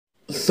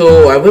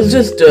So I was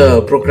just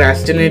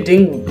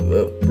procrastinating.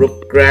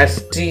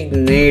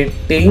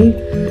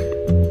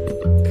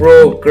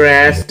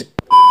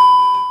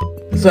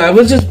 So I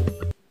was just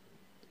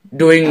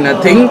doing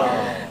nothing.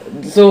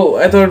 So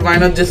I thought why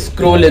not just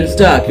scroll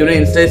Insta, क्यों ना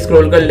Insta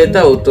scroll कर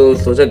लेता हूँ, तो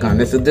सोचा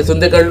गाने सुनते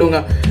सुनते कर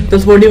लूँगा, तो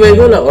Spotify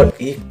खोला और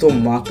एक तो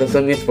माँ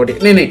कसम ये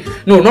Spotify नहीं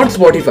नो नॉट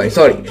Spotify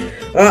सॉरी,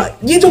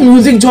 ये जो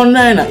म्यूजिक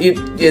जॉनरा है ना,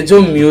 ये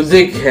जो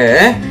म्यूजिक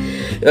है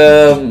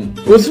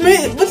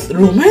उसमें बस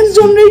रोमांस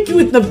जॉनरा क्यों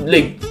इतना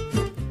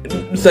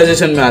लाइक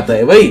सजेशन में आता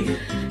है भाई,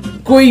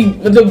 कोई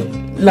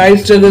मतलब लाइफ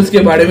स्ट्रगल्स के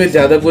बारे में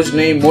ज्यादा कुछ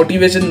नहीं,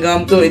 मोटिवेशन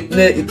काम तो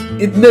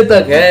इतने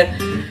तक है,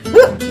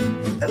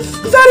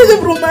 सारे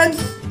जब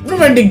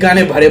रोमांटिक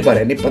गाने भरे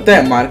पड़े, नहीं पता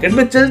है मार्केट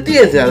में चलती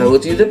है ज्यादा वो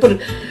चीजें, पर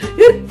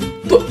यार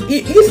तो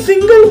ये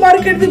सिंगल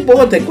मार्केट भी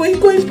बहुत है,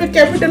 कोई इस पे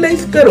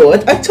कैपिटलाइज करो,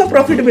 अच्छा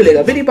प्रॉफिट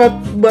मिलेगा, मेरी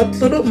बात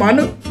सुनो,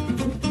 मानो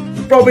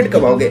profit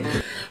कमाओगे।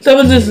 So I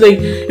was just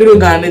like,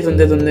 गाने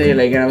सुनते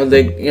like I was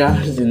like,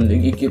 यार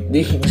जिंदगी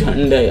कितनी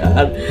झंड है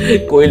यार,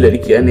 कोई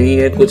लड़कियां नहीं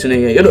है, कुछ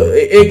नहीं है,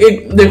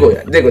 एक देखो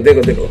यार, देखो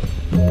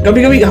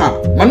कभी हाँ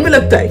मन में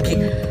लगता है कि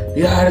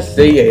यार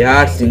सही है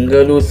यार,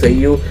 सिंगल हूँ,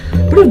 सही हूँ,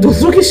 पर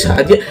दूसरों की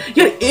शादी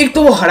यार, एक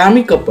तो वो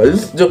हरामी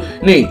कपल्स जो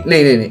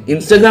नहीं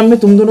इंस्टाग्राम में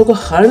तुम दोनों को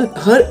हर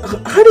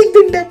एक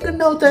दिन टैग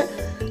करना होता है,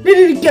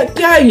 नहीं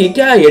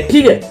क्या है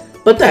ठीक है,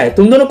 पता है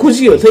तुम दोनों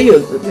खुशी हो,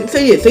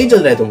 सही चल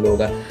रहा है तुम लोगों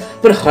का,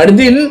 पर हर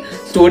दिन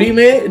स्टोरी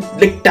में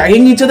like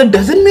tagging each other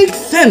doesn't make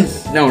sense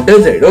now,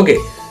 does it? Okay,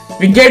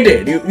 we get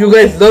it, you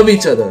guys love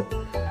each other,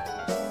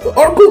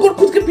 और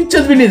खुद के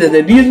पिक्चर्स भी नहीं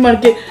देते, रील्स मार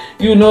के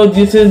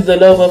this is the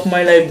love of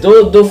my life,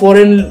 दो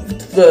फॉरेन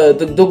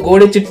दो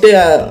घोड़े चिट्टे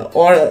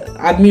और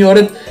आदमी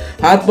औरत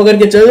हाथ पकड़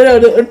के चल रहे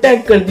और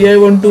टैग कर दिया, I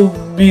want to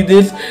be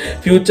this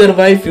future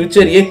wife,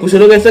 future ये, कुछ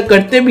लोग ऐसा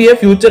करते भी है,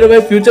 फ्यूचर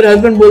वाइफ फ्यूचर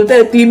हस्बैंड बोलते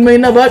हैं, 3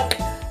 महीना बाद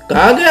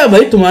कहाँ गया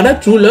भाई तुम्हारा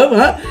ट्रू लव,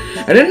 हाँ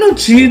अरे no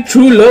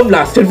true love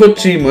lasted for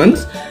 3 months,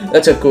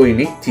 अच्छा कोई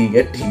नहीं, ठीक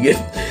है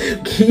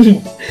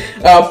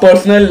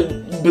पर्सनल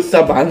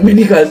गुस्सा बाद में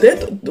निकालते हैं,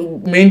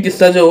 तो मेन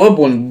किस्सा जो हुआ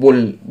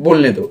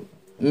बोलने दो।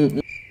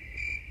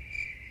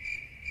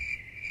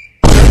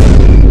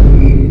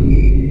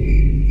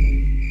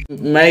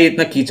 मैं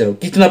इतना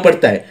खींचना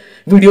पड़ता है,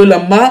 वीडियो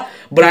लंबा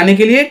बनाने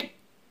के लिए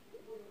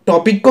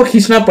टॉपिक को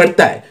खींचना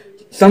पड़ता है,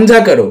 समझा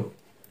करो,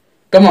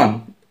 कम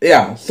ऑन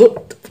या सो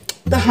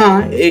तो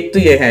हाँ एक तो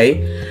ये है ही,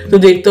 तो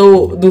देखता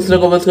हूँ दूसरे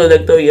को बस कर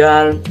देखता हूँ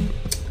यार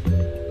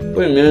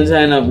कोई मिल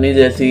जाए ना अपनी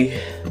जैसी,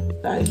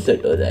 लाइफ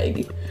सेट हो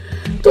जाएगी,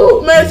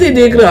 तो मैं ऐसे ही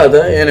देख रहा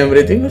था एंड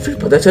एवरीथिंग, फिर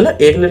पता चला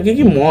एक लड़की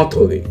की मौत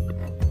हो गई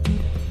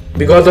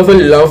because of a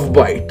love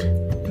bite,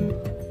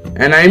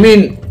 and I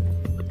mean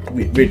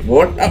wait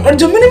what, और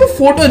जब मैंने वो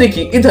फोटो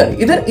देखी,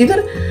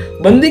 इधर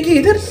बंदे की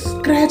इधर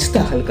स्क्रैच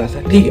था हल्का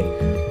सा, ठीक है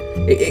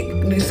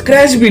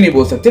स्क्रैच भी नहीं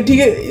बोल सकते, ठीक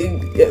है,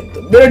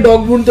 मेरा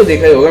डॉग वुंड तो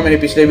देखा ही होगा मैंने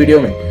पिछले वीडियो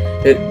में,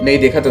 नहीं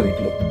देखा तो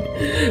देख लो,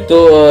 तो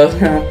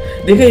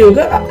देखा ही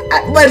होगा,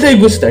 वैसे ही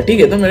कुछ था, ठीक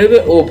है, तो मेरे को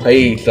ओ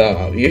भाई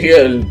साहब ये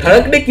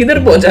ठड़क ने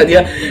किधर पहुंचा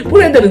दिया,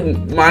 पूरे इधर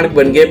मार्क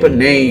बन गए, पर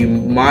नहीं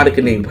मार्क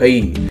नहीं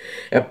भाई,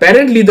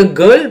 apparently the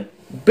girl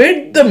bit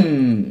the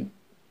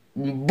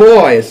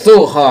boy so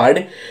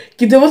hard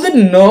कि there was a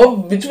nerve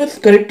which was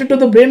connected to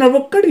the brain और वो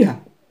कट गया,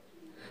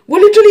 वो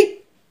literally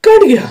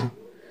कट गया,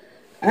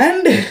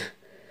 and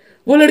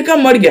वो लड़का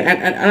मर गया,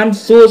 and I'm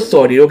so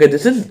sorry, okay,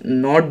 this is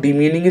not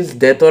demeaning his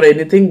death or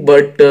anything,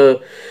 but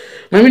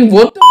I mean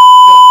what the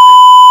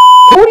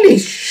holy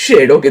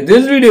shit, okay,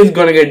 this video is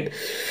gonna get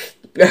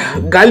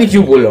गाली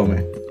क्यों बोल रहा हूँ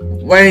मैं,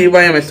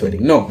 why am I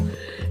swearing, no,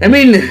 I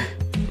mean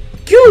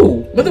क्यों,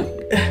 मतलब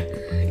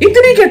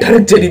इतनी क्या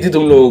ठड़क चली थी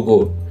तुम लोगों को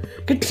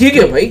कि ठीक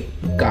है भाई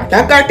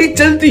काटा काटी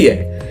चलती है,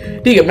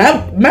 ठीक है,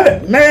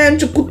 मैं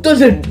जो कुत्तों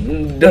से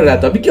डर रहा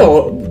था, अभी क्या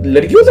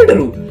लड़कियों से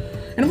डरूं,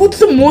 and what's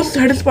the most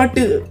saddest part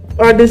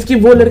is कि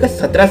वो लड़का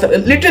 17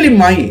 साल, literally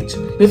my age,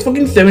 he was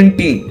fucking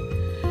 17,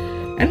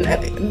 and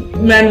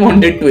man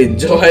wanted to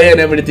enjoy and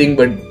everything,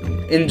 but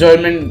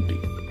enjoyment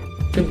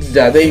कुछ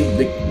ज़्यादा ही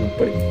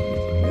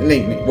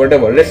नहीं,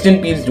 whatever, rest in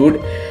peace dude,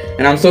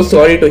 and I'm so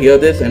sorry to hear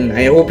this, and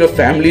I hope your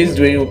family is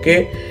doing okay,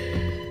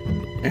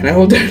 and I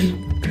hope that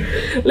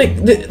like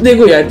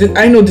देखो यार,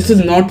 I know this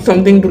is not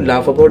something to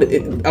laugh about,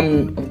 a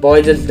boy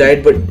just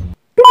died, but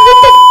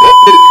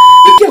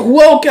क्या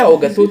हुआ हो, क्या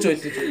होगा, सोचो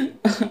इसी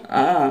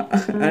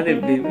अरे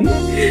बेबी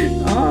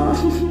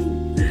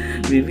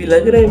बेबी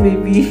लग रहा है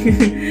बेबी,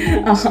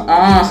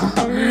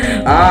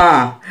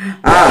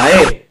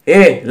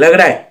 ए लग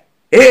रहा है,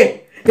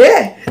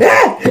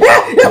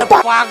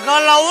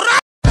 पागल औरत,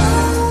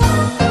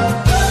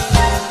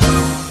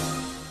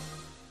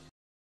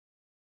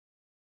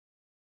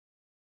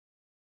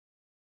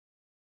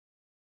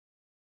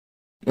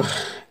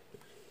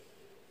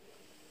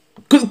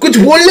 कुछ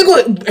बोलने को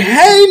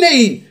है ही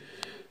नहीं,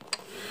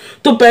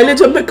 तो पहले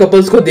जब मैं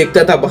कपल्स को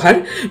देखता था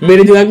बाहर,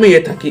 मेरे दिमाग में ये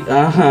था कि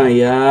हाँ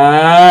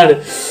यार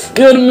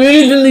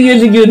मेरी जिंदगी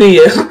ऐसी क्यों नहीं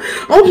है,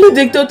 अब मैं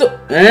देखता हूँ तो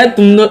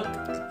तुम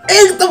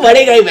एक तो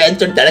बढ़ेगा ही, मैं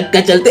टड़क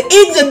का चलते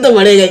एक जन तो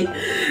बढ़ेगा ही,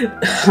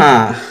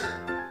 हाँ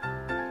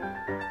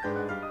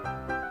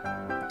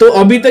तो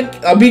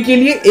अभी के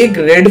लिए एक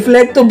रेड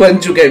फ्लैग तो बन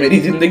चुका है मेरी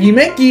जिंदगी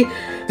में कि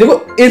देखो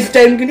इस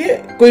टाइम के लिए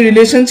कोई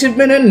रिलेशनशिप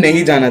में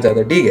नहीं जाना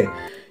चाहता, ठीक है,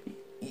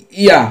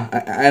 या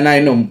एंड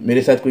आई नो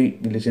मेरे साथ कोई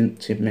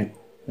रिलेशनशिप में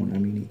होना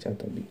भी नहीं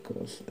चाहता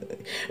बिकॉज,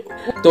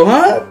 तो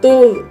हाँ, तो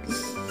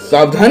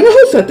सावधान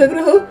रहो, सतर्क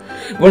रहो,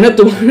 वरना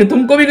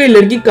तुमको भी कोई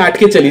लड़की काट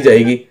के चली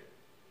जाएगी।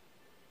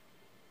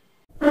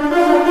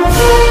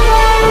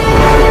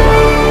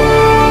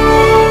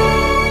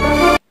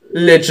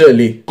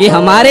 लिटरली कि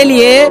हमारे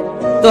लिए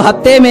तो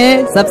हफ्ते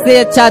में सबसे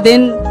अच्छा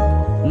दिन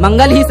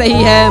मंगल ही सही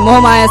है, मोह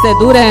माया से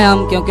दूर हैं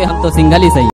हम, क्योंकि हम तो सिंगल ही सही।